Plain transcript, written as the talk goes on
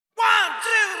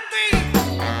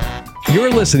You're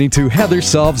listening to Heather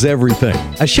Solves Everything,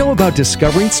 a show about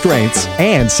discovering strengths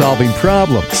and solving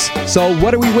problems. So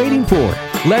what are we waiting for?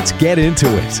 Let's get into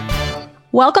it.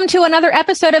 Welcome to another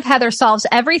episode of Heather Solves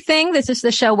Everything. This is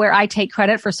the show where I take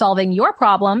credit for solving your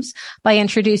problems by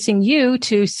introducing you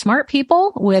to smart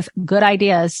people with good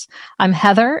ideas. I'm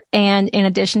Heather, and in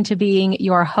addition to being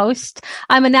your host,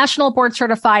 I'm a national board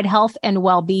certified health and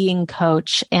well-being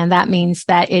coach. And that means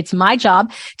that it's my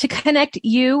job to connect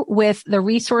you with the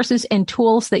resources and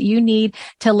tools that you need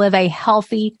to live a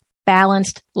healthy,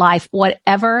 balanced life,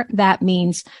 whatever that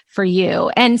means for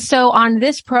you. And so on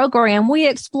this program, we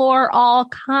explore all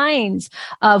kinds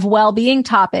of well-being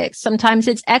topics. Sometimes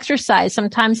it's exercise,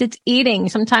 sometimes it's eating,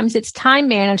 sometimes it's time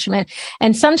management,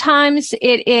 and sometimes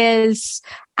it is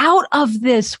out of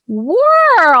this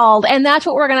world. And that's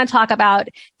what we're going to talk about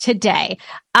today.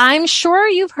 I'm sure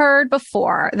you've heard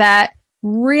before that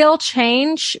real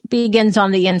change begins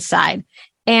on the inside.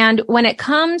 And when it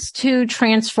comes to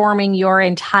transforming your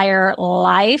entire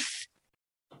life,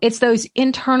 it's those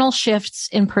internal shifts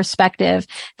in perspective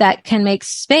that can make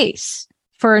space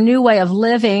for a new way of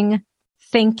living,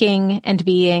 thinking, and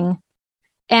being.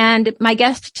 And my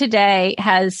guest today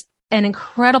has an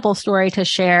incredible story to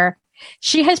share.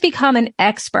 She has become an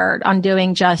expert on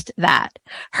doing just that.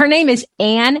 Her name is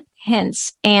Ann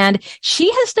Hintz, and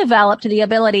she has developed the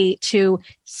ability to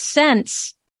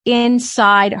sense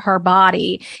inside her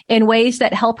body in ways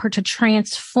that help her to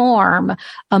transform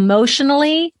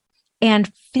emotionally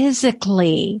and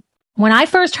physically. When I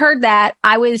first heard that,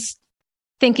 I was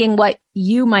thinking what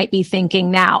you might be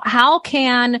thinking now. How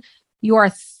can your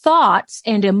thoughts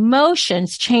and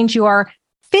emotions change your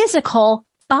physical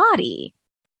body?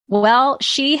 Well,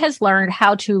 she has learned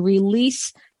how to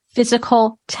release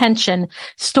physical tension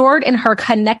stored in her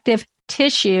connective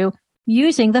tissue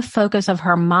using the focus of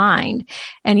her mind.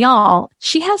 And y'all,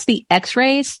 she has the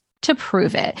x-rays to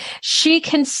prove it. She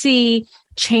can see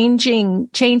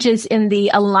changes in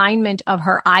the alignment of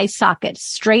her eye sockets,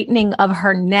 straightening of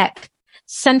her neck,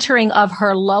 centering of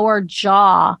her lower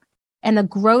jaw, and the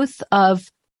growth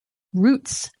of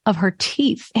roots of her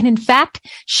teeth. And in fact,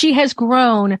 she has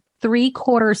grown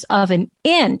 3/4 of an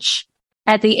inch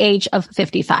at the age of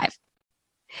 55.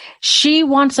 She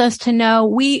wants us to know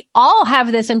we all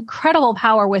have this incredible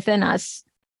power within us.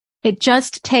 It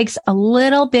just takes a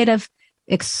little bit of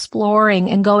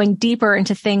exploring and going deeper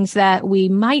into things that we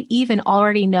might even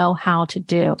already know how to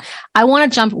do. I want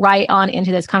to jump right on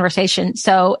into this conversation.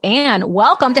 So, Ann,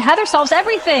 welcome to Heather Solves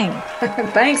Everything.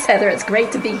 Thanks, Heather. It's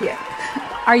great to be here.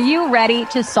 Are you ready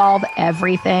to solve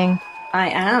everything?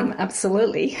 I am,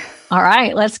 absolutely. All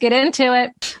right, let's get into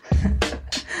it.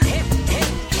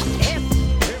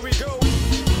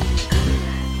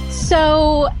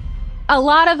 So a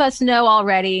lot of us know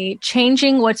already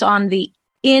changing what's on the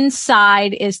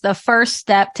inside is the first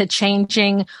step to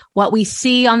changing what we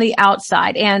see on the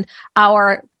outside. And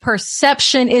our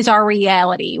perception is our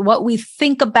reality. What we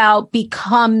think about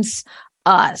becomes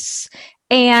us.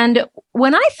 And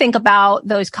when I think about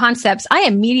those concepts, I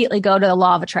immediately go to the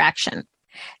law of attraction.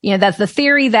 You know, that's the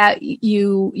theory that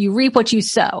you reap what you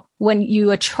sow. When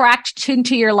you attract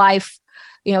into your life,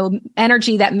 you know,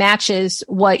 energy that matches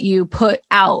what you put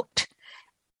out.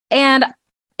 And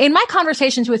in my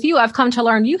conversations with you, I've come to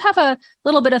learn you have a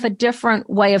little bit of a different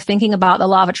way of thinking about the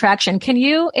law of attraction. Can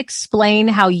you explain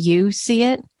how you see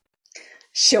it?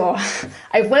 Sure.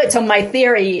 I've worked on my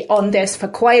theory on this for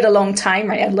quite a long time.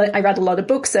 Right? I read a lot of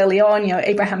books early on, you know,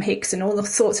 Abraham Hicks and all those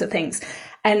sorts of things.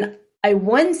 And I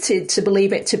wanted to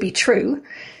believe it to be true,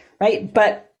 right?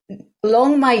 But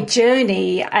along my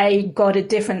journey, I got a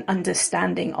different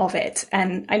understanding of it.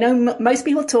 And I know most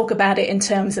people talk about it in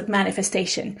terms of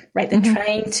manifestation, right? They're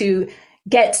trying to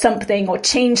get something or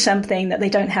change something that they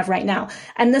don't have right now.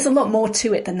 And there's a lot more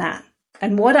to it than that.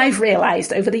 And what I've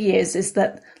realized over the years is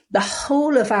that the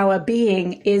whole of our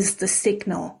being is the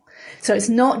signal. So it's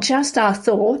not just our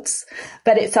thoughts,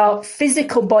 but it's our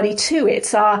physical body too.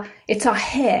 It's our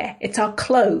hair, it's our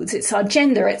clothes, it's our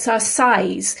gender, it's our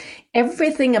size.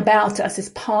 Everything about us is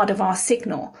part of our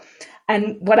signal.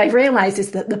 And what I realized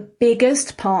is that the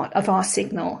biggest part of our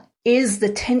signal is the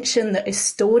tension that is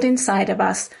stored inside of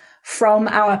us from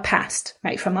our past,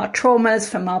 right? From our traumas,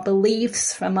 from our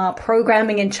beliefs, from our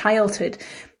programming in childhood.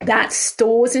 That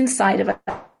stores inside of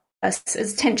us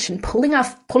as tension, pulling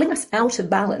us out of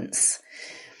balance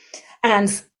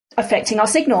and affecting our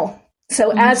signal.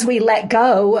 So as we let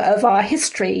go of our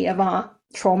history, of our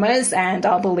traumas and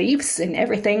our beliefs and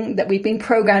everything that we've been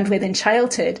programmed with in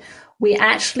childhood, we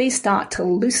actually start to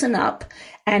loosen up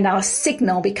and our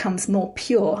signal becomes more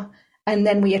pure. And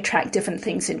then we attract different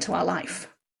things into our life.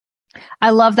 I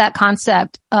love that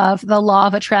concept of the law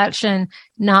of attraction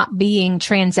not being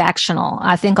transactional.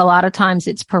 I think a lot of times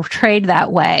it's portrayed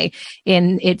that way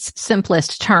in its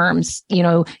simplest terms. You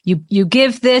know, you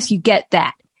give this, you get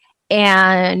that.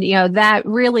 And, you know, that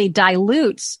really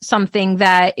dilutes something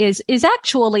that is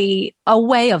actually a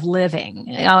way of living.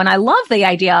 You know, and I love the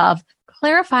idea of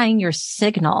clarifying your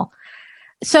signal.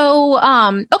 So,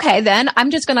 okay, then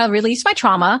I'm just going to release my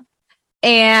trauma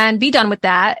and be done with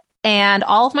that. And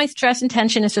all of my stress and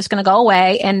tension is just going to go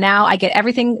away. And now I get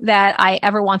everything that I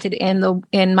ever wanted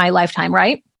in my lifetime,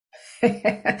 right?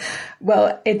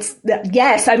 Well,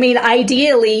 yes. I mean,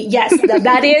 ideally, yes,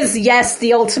 that is, yes,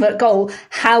 the ultimate goal.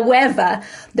 However,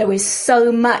 there is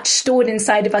so much stored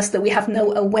inside of us that we have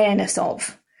no awareness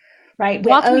of, right?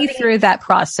 Walk me through that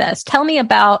process. Tell me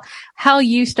about how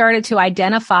you started to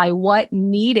identify what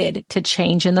needed to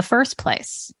change in the first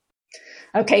place.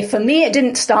 Okay, for me, it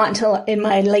didn't start until in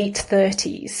my late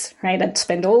 30s, right? I'd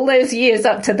spent all those years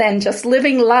up to then just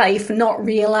living life, not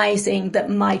realizing that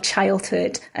my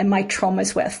childhood and my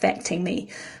traumas were affecting me.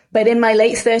 But in my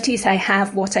late 30s, I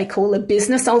have what I call a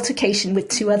business altercation with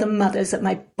two other mothers at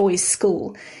my boys'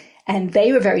 school. And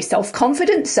they were very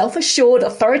self-confident, self-assured,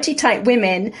 authority-type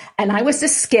women. And I was the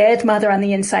scared mother on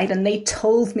the inside, and they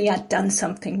told me I'd done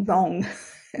something wrong.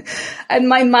 And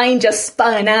my mind just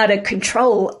spun out of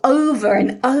control over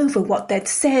and over what they'd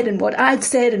said and what I'd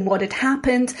said and what had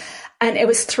happened. And it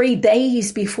was 3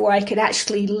 days before I could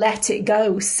actually let it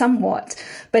go somewhat.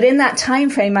 But in that time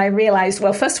frame, I realized,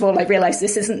 well, first of all, I realized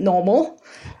this isn't normal.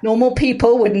 Normal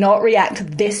people would not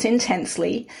react this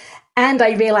intensely. And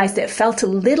I realized it felt a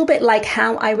little bit like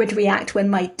how I would react when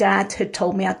my dad had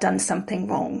told me I'd done something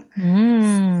wrong.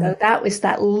 So that was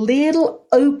that little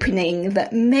opening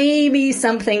that maybe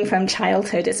something from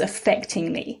childhood is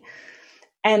affecting me.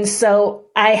 And so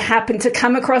I happened to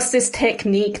come across this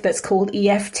technique that's called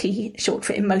EFT, short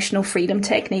for Emotional Freedom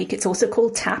Technique. It's also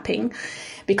called tapping,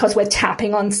 because we're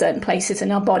tapping on certain places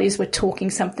in our bodies, we're talking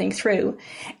something through.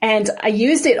 And I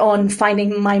used it on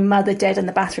finding my mother dead on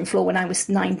the bathroom floor when I was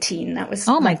 19. That was,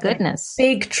 oh my goodness,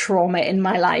 big trauma in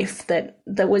my life that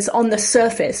was on the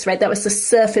surface, right? That was the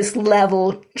surface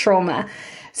level trauma.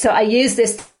 So I used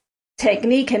this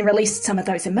technique and released some of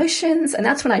those emotions. And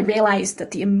that's when I realized that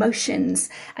the emotions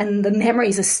and the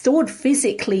memories are stored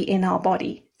physically in our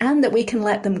body and that we can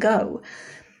let them go.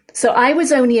 So I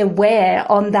was only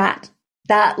aware on that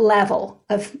level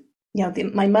of, you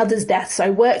know, my mother's death. So I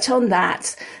worked on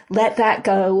that, let that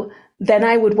go. Then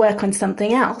I would work on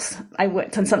something else. I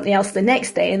worked on something else the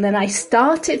next day. And then I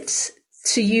started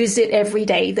to use it every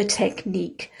day, the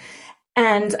technique.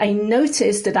 And I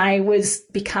noticed that I was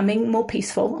becoming more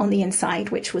peaceful on the inside,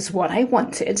 which was what I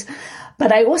wanted.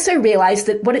 But I also realized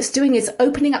that what it's doing is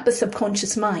opening up the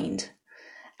subconscious mind.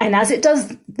 And as it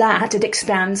does that, it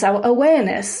expands our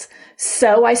awareness.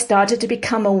 So I started to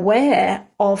become aware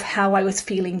of how I was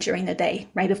feeling during the day,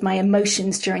 right? Of my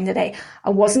emotions during the day.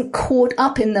 I wasn't caught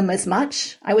up in them as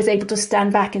much. I was able to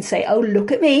stand back and say, oh,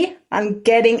 look at me. I'm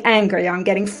getting angry. I'm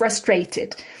getting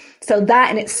frustrated. So that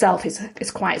in itself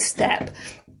is quite a step.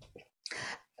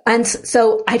 And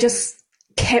so I just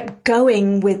kept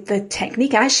going with the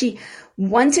technique. I actually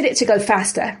wanted it to go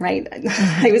faster, right?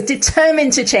 I was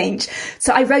determined to change.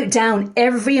 So I wrote down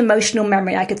every emotional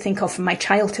memory I could think of from my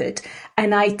childhood.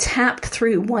 And I tapped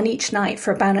through one each night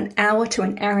for about an hour to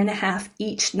an hour and a half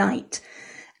each night.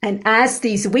 And as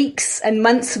these weeks and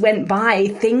months went by,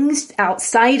 things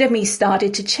outside of me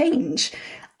started to change.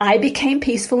 I became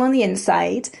peaceful on the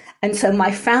inside. And so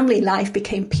my family life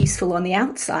became peaceful on the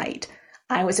outside.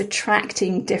 I was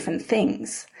attracting different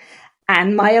things.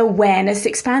 And my awareness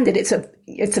expanded. It's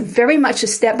a very much a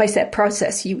step-by-step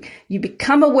process. You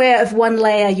become aware of one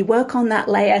layer, you work on that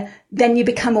layer, then you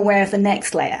become aware of the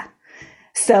next layer.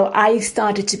 So I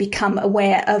started to become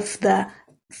aware of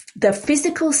the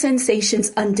physical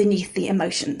sensations underneath the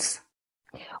emotions.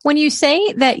 When you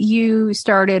say that you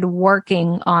started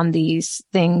working on these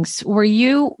things, were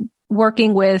you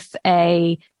working with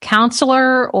a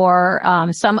counselor or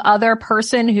some other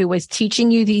person who was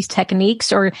teaching you these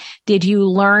techniques, or did you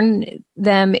learn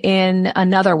them in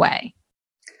another way?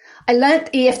 I learned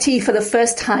EFT for the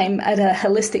first time at a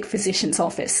holistic physician's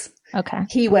office. Okay.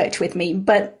 He worked with me,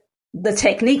 but the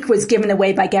technique was given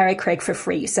away by Gary Craig for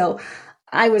free. So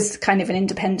I was kind of an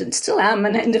independent, still am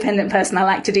an independent person. I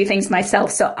like to do things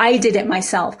myself. So I did it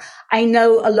myself. I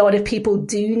know a lot of people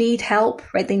do need help,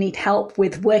 right? They need help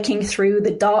with working through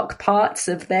the dark parts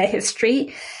of their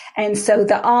history. And so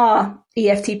there are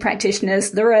EFT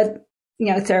practitioners, there are,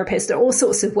 therapists, there are all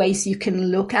sorts of ways you can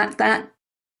look at that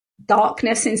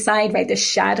darkness inside, right? The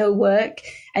shadow work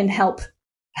and help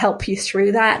help you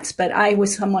through that. But I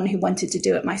was someone who wanted to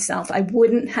do it myself. I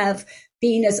wouldn't have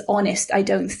been as honest, I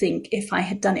don't think, if I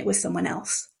had done it with someone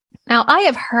else. Now, I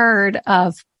have heard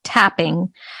of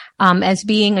tapping as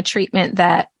being a treatment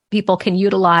that people can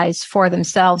utilize for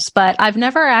themselves, but I've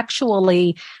never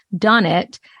actually done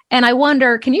it. And I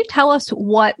wonder, can you tell us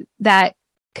what that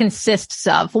consists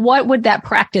of? What would that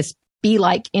practice be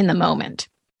like in the moment?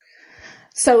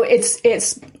 So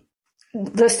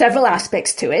there's several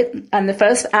aspects to it. And the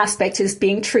first aspect is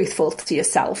being truthful to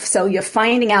yourself. So you're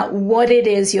finding out what it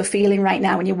is you're feeling right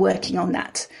now and you're working on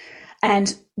that.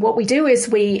 And what we do is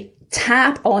we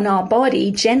tap on our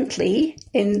body gently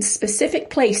in specific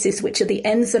places, which are the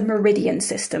ends of meridian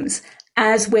systems,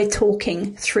 as we're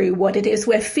talking through what it is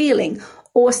we're feeling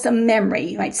or some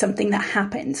memory, right? Something that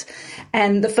happened.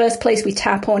 And the first place we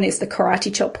tap on is the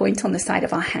karate chop point on the side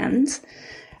of our hand.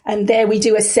 And there we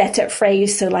do a setup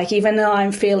phrase. So like, even though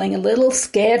I'm feeling a little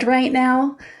scared right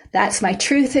now, that's my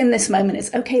truth in this moment.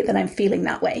 It's okay that I'm feeling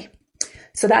that way.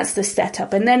 So that's the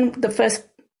setup. And then the first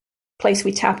place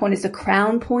we tap on is the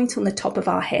crown point on the top of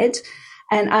our head.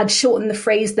 And I'd shorten the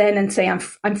phrase then and say,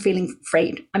 I'm feeling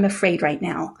afraid. I'm afraid right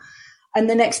now. And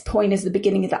the next point is the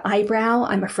beginning of the eyebrow.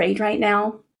 I'm afraid right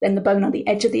now. Then the bone on the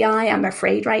edge of the eye. I'm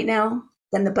afraid right now.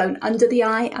 Then the bone under the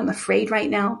eye. I'm afraid right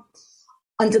now.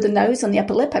 Under the nose, on the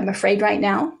upper lip. I'm afraid right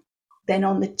now. Then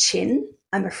on the chin.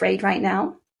 I'm afraid right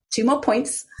now. 2 more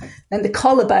points. Then the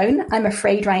collarbone. I'm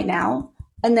afraid right now.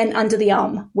 And then under the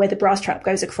arm, where the bra strap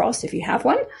goes across, if you have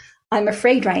one. I'm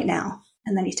afraid right now.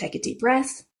 And then you take a deep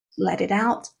breath, let it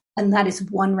out. And that is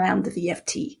 1 round of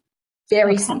EFT.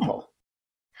 Very simple.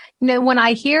 You know, when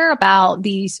I hear about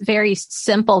these very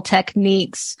simple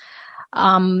techniques,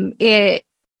 my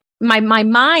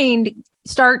mind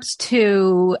starts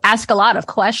to ask a lot of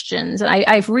questions. And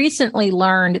I've recently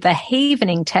learned the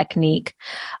havening technique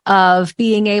of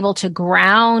being able to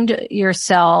ground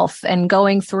yourself and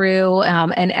going through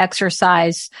an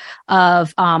exercise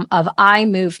of eye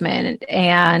movement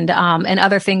and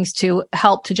other things to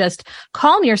help to just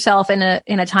calm yourself in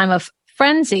a time of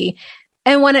frenzy.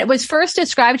 And when it was first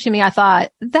described to me, I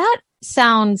thought, that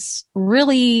sounds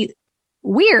really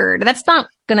weird. That's not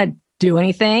going to do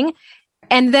anything.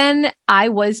 And then I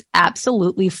was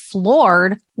absolutely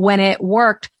floored when it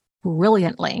worked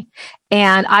brilliantly.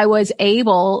 And I was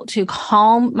able to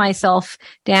calm myself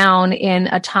down in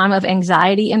a time of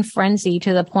anxiety and frenzy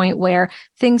to the point where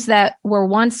things that were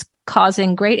once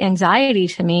causing great anxiety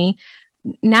to me,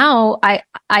 now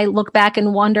I look back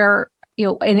and wonder, you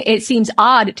know, and it seems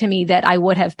odd to me that I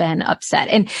would have been upset.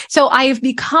 And so I've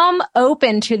become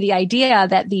open to the idea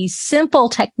that these simple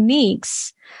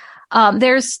techniques,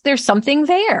 there's something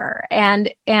there.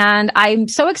 And I'm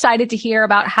so excited to hear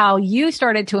about how you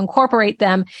started to incorporate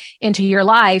them into your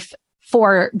life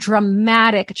for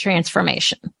dramatic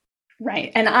transformation.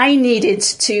 Right. And I needed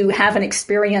to have an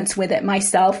experience with it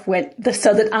myself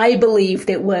so that I believed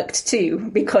it worked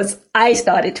too, because I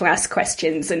started to ask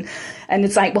questions and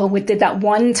it's like, well, we did that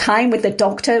one time with the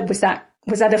doctor. Was that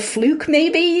a fluke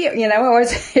maybe, you know, or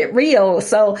is it real?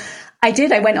 So I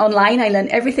did. I went online. I learned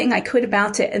everything I could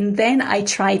about it. And then I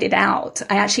tried it out.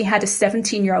 I actually had a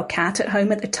 17-year-old cat at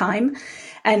home at the time.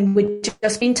 And we'd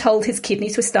just been told his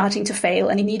kidneys were starting to fail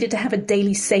and he needed to have a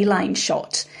daily saline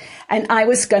shot. And I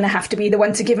was going to have to be the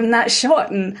one to give him that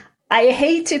shot. And I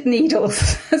hated needles.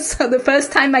 So the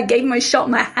first time I gave him a shot,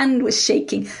 my hand was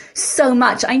shaking so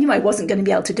much. I knew I wasn't going to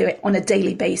be able to do it on a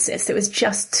daily basis. It was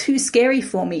just too scary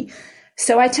for me.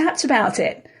 So I tapped about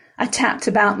it. I tapped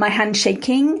about my hand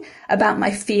shaking, about my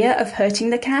fear of hurting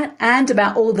the cat, and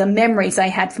about all the memories I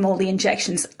had from all the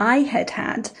injections I had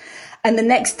had. And the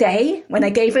next day, when I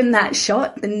gave him that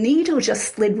shot, the needle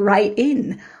just slid right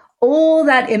in. All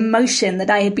that emotion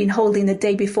that I had been holding the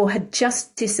day before had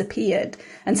just disappeared.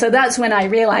 And so that's when I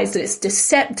realized that it's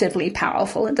deceptively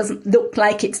powerful. It doesn't look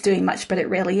like it's doing much, but it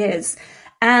really is.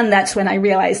 And that's when I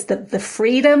realized that the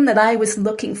freedom that I was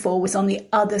looking for was on the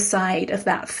other side of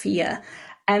that fear.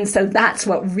 And so that's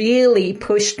what really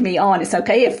pushed me on. It's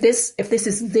okay, if this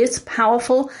is this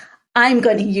powerful, I'm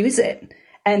going to use it.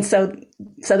 And so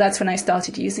that's when I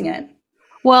started using it.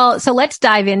 Well, so let's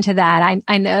dive into that.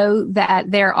 I know that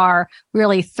there are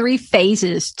really 3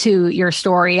 phases to your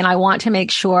story, and I want to make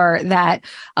sure that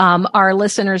our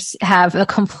listeners have a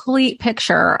complete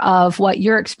picture of what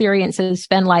your experience has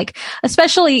been like,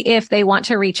 especially if they want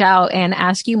to reach out and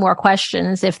ask you more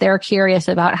questions, if they're curious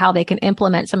about how they can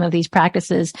implement some of these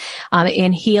practices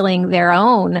in healing their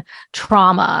own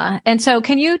trauma. And so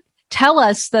can you tell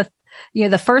us the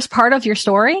first part of your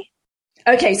story?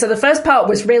 Okay, so the first part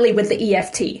was really with the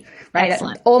EFT, right?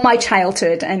 Excellent. All my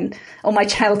childhood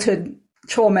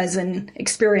traumas and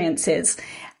experiences.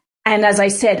 And as I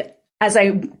said, as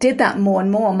I did that more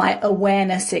and more, my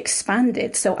awareness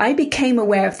expanded. So I became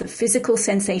aware of the physical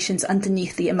sensations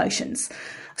underneath the emotions.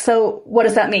 So what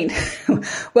does that mean?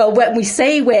 Well, when we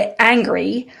say we're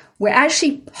angry, we're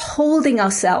actually holding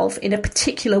ourselves in a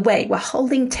particular way. We're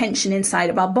holding tension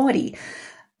inside of our body.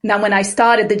 Now, when I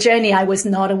started the journey, I was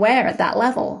not aware at that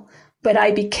level, but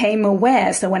I became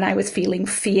aware. So when I was feeling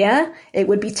fear, it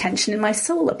would be tension in my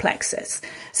solar plexus.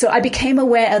 So I became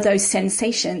aware of those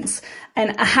sensations.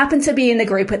 And I happened to be in the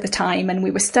group at the time, and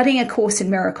we were studying A Course in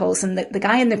Miracles. And the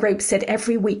guy in the group said,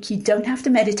 every week, you don't have to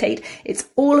meditate. It's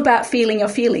all about feeling your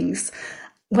feelings.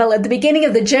 Well, at the beginning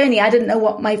of the journey, I didn't know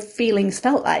what my feelings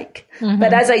felt like. Mm-hmm.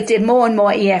 But as I did more and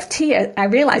more EFT, I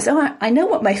realized, I know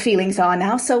what my feelings are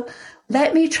now. So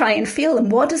let me try and feel them.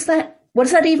 What does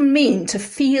that even mean, to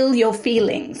feel your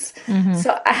feelings? Mm-hmm.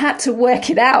 So I had to work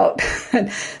it out.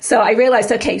 So I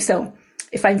realized, okay, so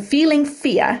if I'm feeling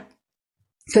fear,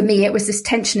 for me, it was this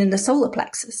tension in the solar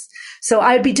plexus. So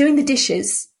I would be doing the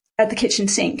dishes at the kitchen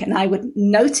sink, and I would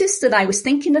notice that I was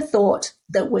thinking a thought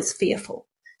that was fearful.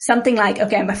 Something like,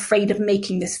 okay, I'm afraid of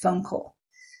making this phone call.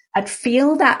 I'd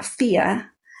feel that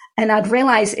fear, and I'd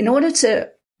realize in order to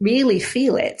really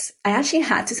feel it, I actually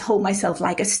had to hold myself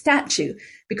like a statue,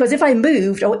 because if I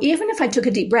moved, or even if I took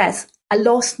a deep breath, I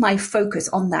lost my focus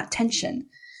on that tension.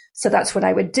 So that's what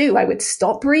I would do. I would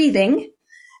stop breathing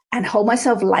and hold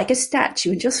myself like a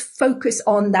statue and just focus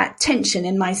on that tension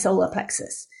in my solar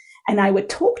plexus. And I would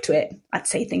talk to it. I'd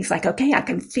say things like, okay, I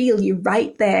can feel you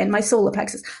right there in my solar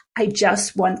plexus. I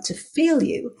just want to feel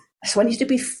you. I just want you to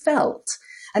be felt.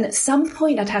 And at some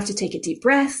point, I'd have to take a deep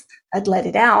breath. I'd let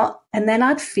it out, and then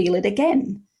I'd feel it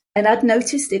again. And I'd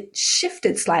noticed it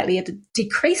shifted slightly, it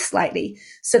decreased slightly.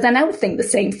 So then I would think the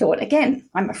same thought again.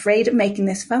 I'm afraid of making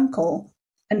this phone call,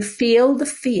 and feel the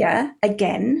fear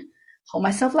again, hold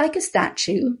myself like a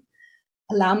statue,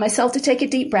 allow myself to take a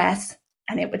deep breath,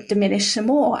 and it would diminish some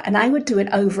more. And I would do it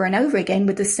over and over again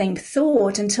with the same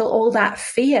thought until all that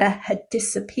fear had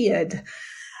disappeared.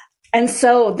 And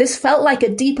so this felt like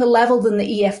a deeper level than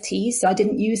the EFT. So I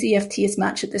didn't use EFT as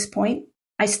much at this point.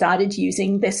 I started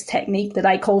using this technique that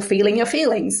I call feeling your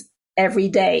feelings every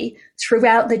day.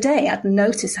 Throughout the day, I'd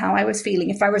notice how I was feeling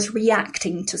if I was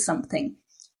reacting to something,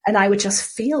 and I would just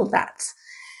feel that.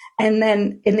 And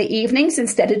then in the evenings,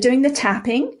 instead of doing the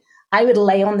tapping, I would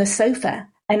lay on the sofa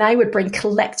and I would bring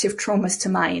collective traumas to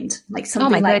mind, like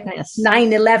something like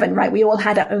 9/11, right? We all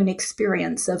had our own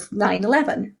experience of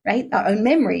 9/11, right? Our own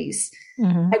memories.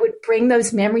 Mm-hmm. I would bring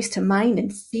those memories to mind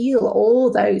and feel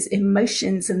all those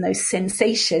emotions and those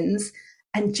sensations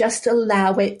and just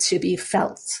allow it to be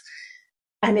felt.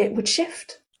 And it would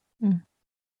shift. Mm.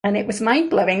 And it was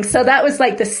mind-blowing. So that was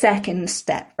like the second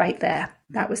step right there.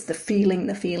 That was the feeling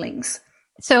the feelings.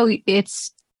 So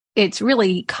it's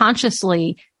really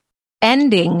consciously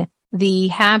ending the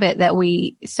habit that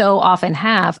we so often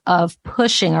have of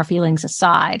pushing our feelings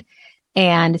aside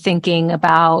and thinking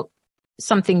about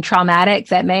something traumatic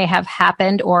that may have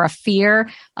happened or a fear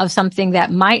of something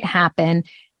that might happen.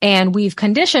 And we've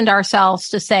conditioned ourselves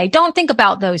to say, don't think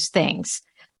about those things.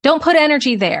 Don't put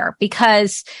energy there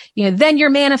because, then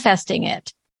you're manifesting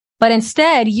it. But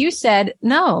instead you said,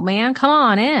 no, man, come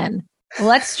on in.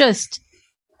 Let's just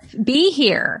be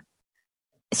here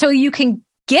so you can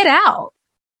get out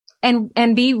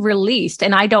and be released.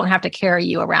 And I don't have to carry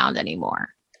you around anymore.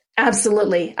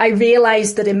 Absolutely. I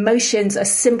realized that emotions are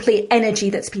simply energy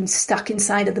that's been stuck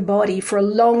inside of the body for a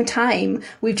long time.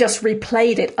 We've just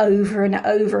replayed it over and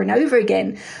over and over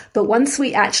again. But once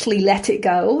we actually let it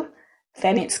go,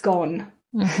 then it's gone.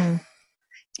 Mm-hmm.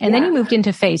 And then you moved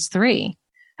into phase 3.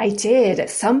 I did. At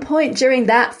some point during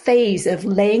that phase of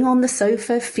laying on the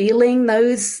sofa, feeling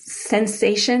those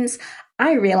sensations,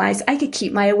 I realized I could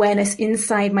keep my awareness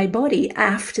inside my body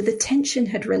after the tension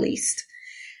had released.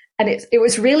 And it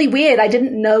was really weird. I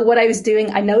didn't know what I was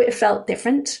doing. I know it felt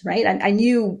different, right? I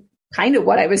knew kind of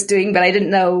what I was doing, but I didn't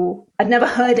know. I'd never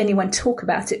heard anyone talk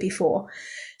about it before.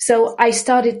 So I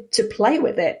started to play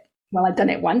with it. Well, I'd done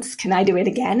it once. Can I do it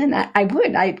again? And I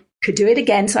would. I could do it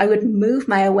again. So I would move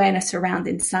my awareness around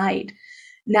inside.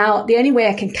 Now, the only way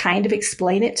I can kind of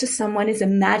explain it to someone is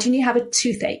imagine you have a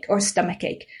toothache or a stomach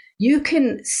ache. You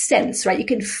can sense, right? You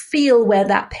can feel where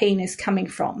that pain is coming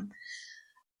from.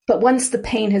 But once the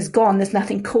pain has gone, there's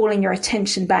nothing calling your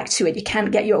attention back to it. You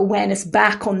can't get your awareness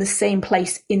back on the same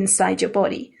place inside your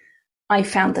body. I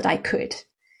found that I could.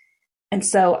 And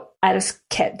so I just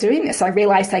kept doing this. I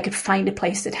realized I could find a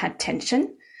place that had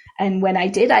tension. And when I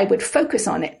did, I would focus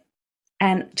on it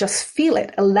and just feel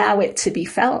it, allow it to be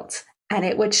felt, and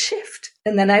it would shift.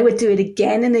 And then I would do it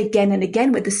again and again and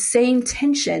again with the same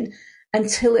tension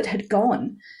until it had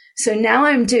gone. So now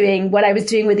I'm doing what I was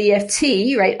doing with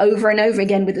EFT, right? Over and over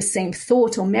again with the same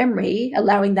thought or memory,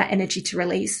 allowing that energy to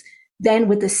release. Then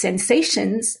with the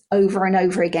sensations over and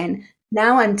over again.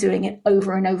 Now I'm doing it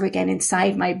over and over again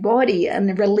inside my body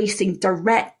and releasing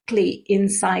directly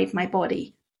inside my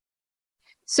body.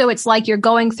 So it's like you're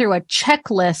going through a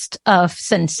checklist of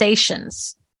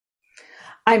sensations.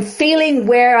 I'm feeling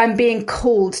where I'm being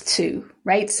called to,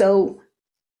 right? So,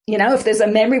 you know, if there's a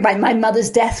memory, my mother's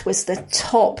death was the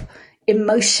top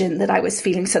emotion that I was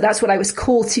feeling. So that's what I was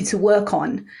called to work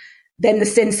on. Then the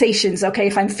sensations, okay,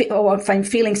 if I'm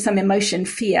feeling some emotion,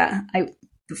 fear,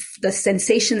 the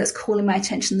sensation that's calling my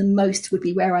attention the most would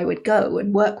be where I would go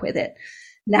and work with it.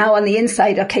 Now on the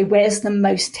inside, okay, where's the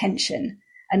most tension?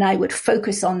 And I would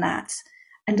focus on that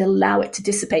and allow it to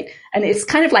dissipate. And it's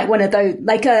kind of like one of those,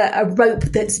 like a rope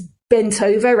that's bent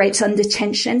over, right? It's under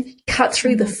tension, cut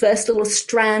through the first little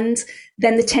strand,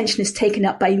 then the tension is taken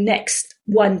up by next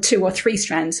 1, 2, or 3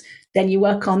 strands. Then you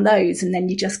work on those, and then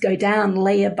you just go down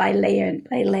layer by layer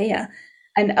by layer.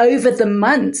 And over the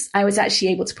months, I was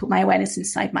actually able to put my awareness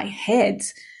inside my head,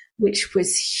 which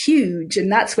was huge.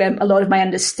 And that's where a lot of my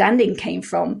understanding came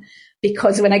from.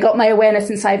 Because when I got my awareness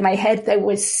inside my head, there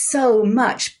was so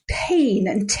much pain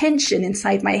and tension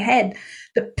inside my head.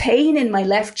 The pain in my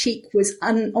left cheek was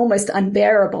almost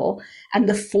unbearable. And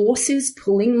the forces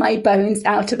pulling my bones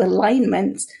out of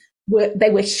alignment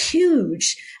were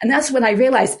huge. And that's when I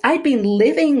realized I'd been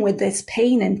living with this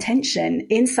pain and tension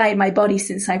inside my body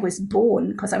since I was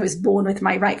born, because I was born with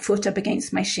my right foot up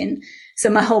against my shin.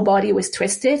 So my whole body was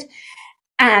twisted.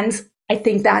 And I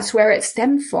think that's where it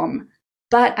stemmed from.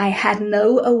 But I had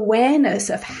no awareness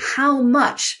of how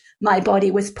much my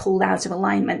body was pulled out of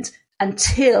alignment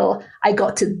until I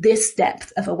got to this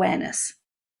depth of awareness.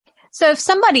 So if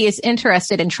somebody is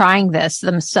interested in trying this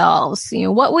themselves,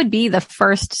 what would be the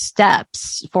first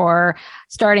steps for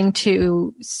starting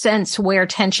to sense where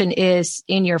tension is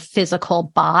in your physical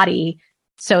body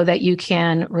so that you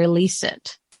can release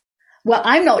it? Well,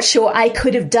 I'm not sure I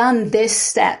could have done this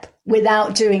step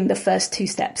without doing the first 2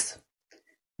 steps.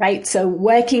 Right? So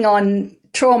working on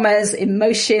traumas,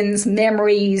 emotions,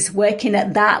 memories, working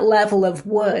at that level of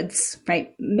words,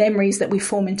 right? Memories that we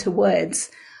form into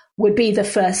words would be the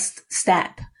first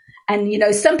step. And,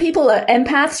 some people are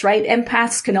empaths, right?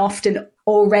 Empaths can often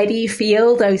already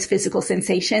feel those physical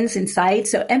sensations inside.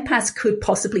 So empaths could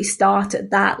possibly start at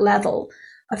that level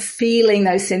of feeling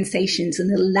those sensations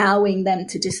and allowing them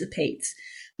to dissipate.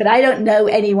 But I don't know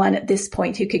anyone at this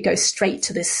point who could go straight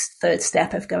to this third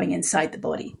step of going inside the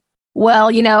body. Well,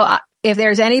 if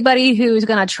there's anybody who's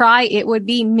going to try, it would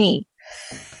be me.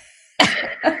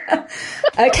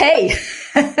 Okay.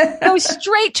 Go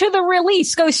straight to the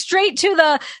release. Go straight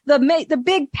to the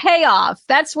big payoff.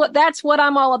 That's what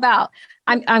I'm all about.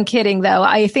 I'm kidding though.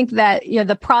 I think that,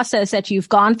 the process that you've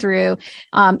gone through,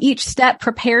 each step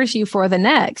prepares you for the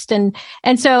next. And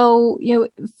so,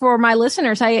 for my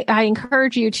listeners, I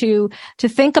encourage you to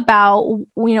think about,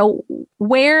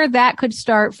 where that could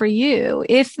start for you.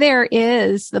 If there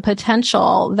is the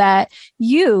potential that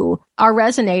you are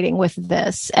resonating with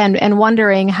this and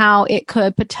wondering how it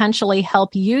could potentially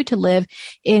help you to live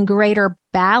in greater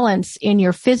balance in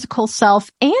your physical self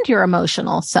and your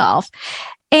emotional self.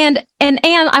 And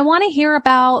Anne, I want to hear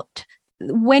about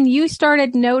when you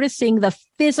started noticing the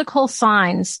physical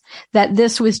signs that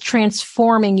this was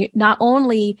transforming not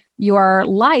only your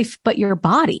life, but your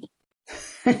body.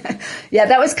 Yeah,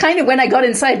 that was kind of when I got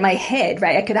inside my head,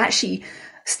 right? I could actually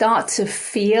start to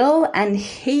feel and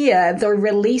hear the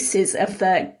releases of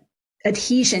the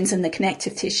adhesions in the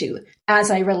connective tissue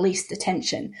as I released the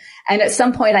tension. And at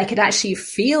some point I could actually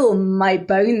feel my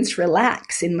bones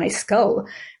relax in my skull,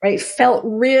 right? It felt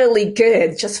really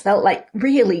good, just felt like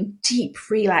really deep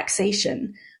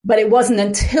relaxation. But it wasn't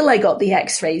until I got the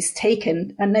x-rays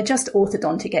taken, and they're just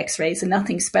orthodontic x-rays and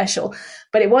nothing special.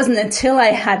 But it wasn't until I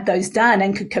had those done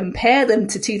and could compare them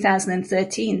to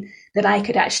 2013 that I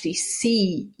could actually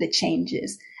see the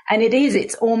changes. And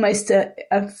it's almost a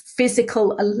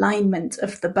physical alignment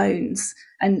of the bones.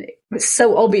 And it was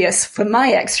so obvious for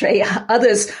my x-ray.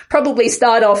 Others probably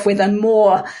start off with a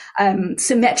more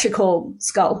symmetrical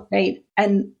skull, right?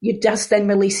 And you're just then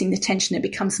releasing the tension. It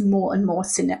becomes more and more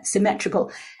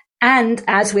symmetrical. And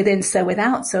as within, so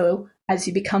without. So as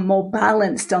you become more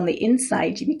balanced on the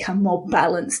inside, you become more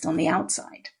balanced on the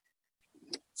outside.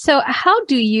 So how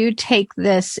do you take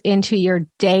this into your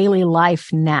daily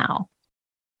life now?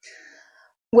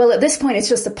 Well, at this point, it's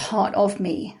just a part of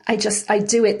me. I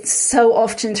do it so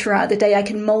often throughout the day. I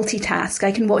can multitask.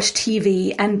 I can watch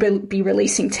TV and be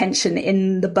releasing tension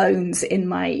in the bones in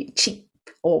my cheek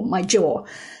or my jaw.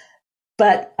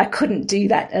 but I couldn't do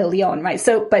that early on, right?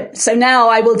 So now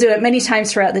I will do it many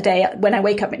times throughout the day. When I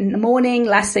wake up in the morning,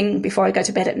 last thing before I go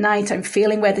to bed at night, I'm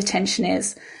feeling where the tension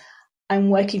is. I'm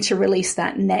working to release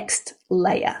that next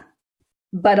layer.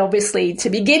 But obviously, to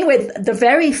begin with, the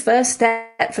very first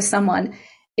step for someone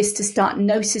is to start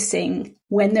noticing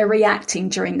when they're reacting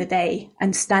during the day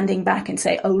and standing back and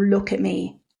say, oh, look at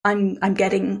me. I'm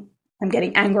getting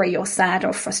angry or sad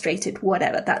or frustrated,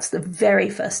 whatever. That's the very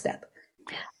first step.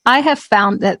 I have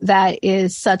found that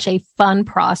is such a fun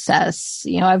process.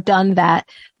 I've done that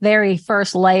very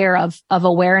first layer of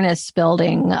awareness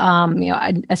building.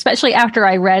 Especially after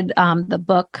I read the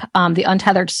book, The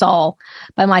Untethered Soul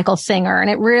by Michael Singer. And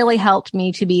it really helped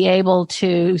me to be able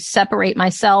to separate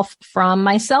myself from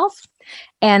myself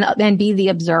and be the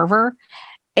observer.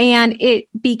 And it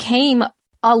became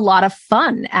a lot of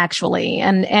fun, actually.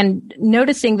 And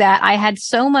noticing that I had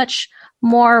so much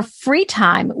more free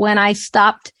time when I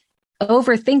stopped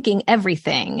overthinking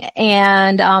everything.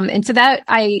 And so that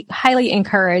I highly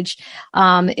encourage,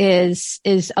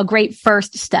 is a great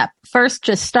first step. First,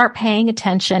 just start paying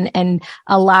attention and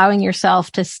allowing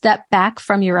yourself to step back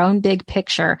from your own big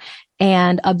picture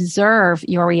and observe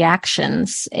your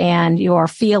reactions and your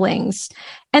feelings.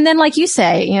 And then, like you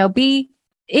say, be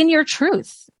in your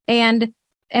truth and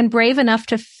brave enough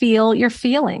to feel your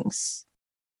feelings.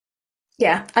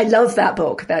 Yeah, I love that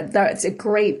book. That's a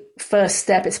great first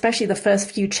step, especially the first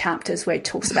few chapters where it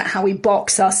talks about how we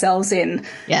box ourselves in.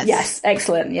 Yes,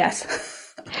 excellent.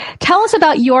 Yes. Tell us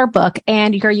about your book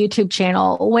and your YouTube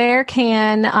channel. Where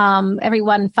can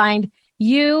everyone find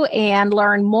you and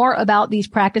learn more about these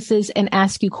practices and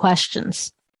ask you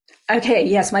questions? Okay,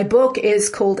 yes, my book is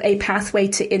called A Pathway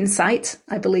to Insight.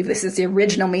 I believe this is the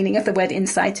original meaning of the word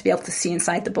insight, to be able to see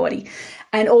inside the body.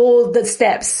 And all the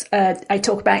steps I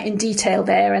talk about in detail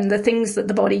there, and the things that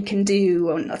the body can do,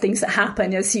 or things that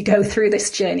happen as you go through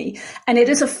this journey. And it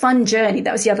is a fun journey.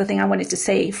 That was the other thing I wanted to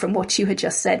say from what you had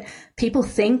just said. People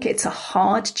think it's a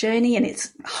hard journey and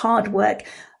it's hard work,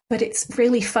 but it's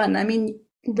really fun. I mean,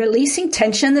 releasing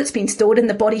tension that's been stored in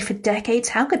the body for decades,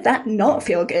 how could that not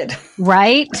feel good?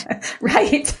 Right?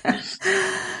 Right.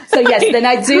 So yes, then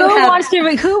I do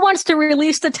who wants to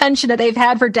release the tension that they've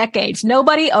had for decades?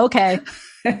 Nobody? Okay.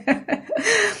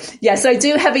 Yes, I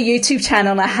do have a YouTube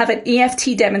channel. I have an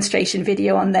EFT demonstration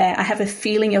video on there. I have a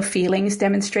Feeling Your Feelings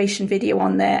demonstration video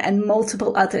on there, and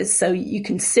multiple others. So you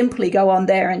can simply go on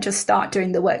there and just start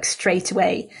doing the work straight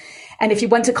away. And if you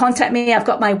want to contact me, I've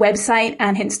got my website,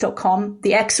 annhince.com.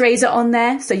 The x-rays are on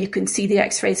there, so you can see the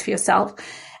x-rays for yourself.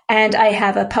 And I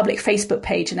have a public Facebook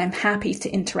page, and I'm happy to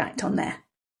interact on there.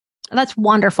 That's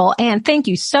wonderful. And thank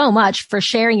you so much for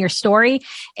sharing your story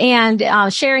and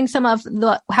sharing some of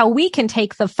how we can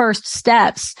take the first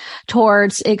steps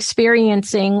towards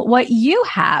experiencing what you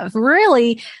have,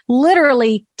 really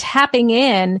literally tapping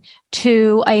in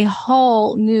to a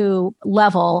whole new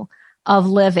level of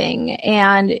living.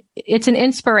 And it's an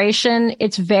inspiration.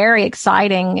 It's very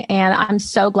exciting. And I'm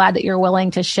so glad that you're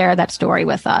willing to share that story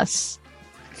with us.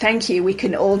 Thank you. We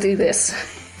can all do this.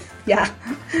 Yeah.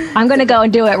 I'm going to go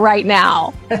and do it right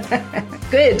now.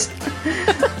 Good.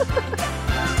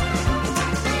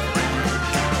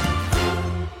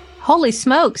 Holy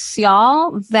smokes,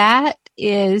 y'all. That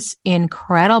is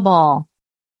incredible.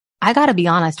 I got to be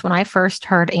honest. When I first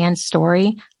heard Anne's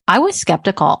story, I was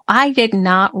skeptical. I did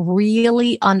not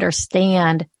really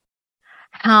understand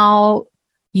how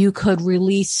you could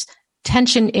release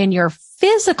tension in your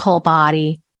physical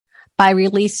body by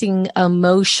releasing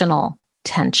emotional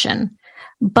tension.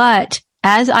 But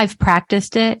as I've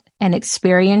practiced it and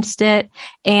experienced it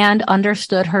and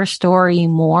understood her story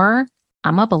more,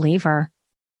 I'm a believer.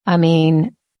 I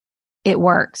mean, it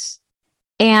works.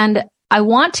 And I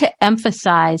want to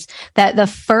emphasize that the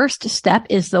first step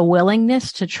is the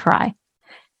willingness to try,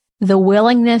 the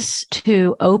willingness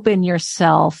to open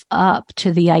yourself up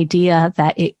to the idea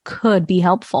that it could be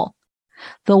helpful,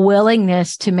 the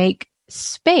willingness to make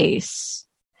space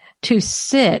to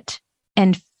sit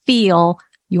and feel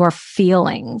your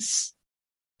feelings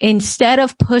instead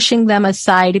of pushing them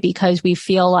aside because we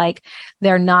feel like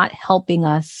they're not helping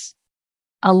us.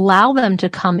 Allow them to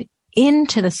come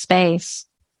into the space,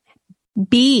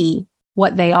 be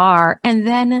what they are, and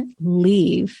then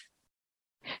leave.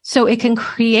 So it can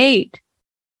create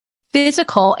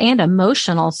physical and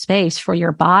emotional space for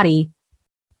your body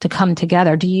to come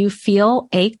together. Do you feel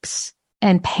aches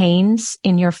and pains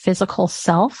in your physical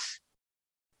self?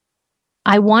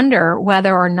 I wonder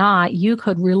whether or not you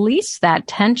could release that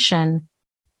tension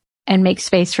and make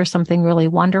space for something really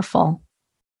wonderful.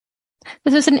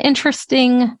 This is an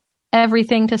interesting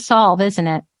everything to solve, isn't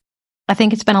it? I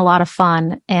think it's been a lot of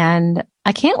fun, and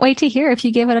I can't wait to hear if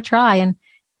you give it a try and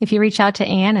if you reach out to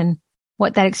Anne and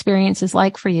what that experience is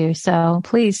like for you. So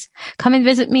please come and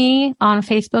visit me on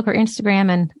Facebook or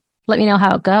Instagram and let me know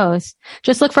how it goes.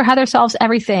 Just look for Heather Solves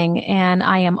Everything, and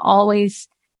I am always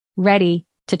ready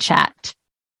to chat.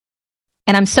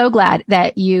 And I'm so glad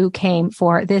that you came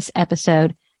for this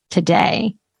episode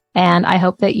today. And I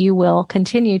hope that you will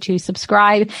continue to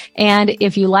subscribe. And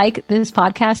if you like this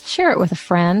podcast, share it with a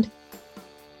friend.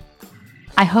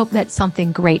 I hope that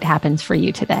something great happens for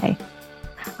you today.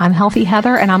 I'm Healthy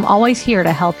Heather, and I'm always here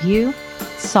to help you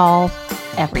solve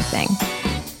everything.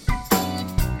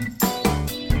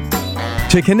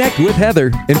 To connect with Heather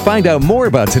and find out more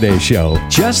about today's show,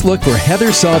 just look for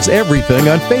Heather Solves Everything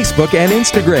on Facebook and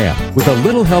Instagram. With a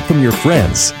little help from your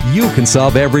friends, you can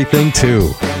solve everything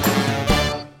too.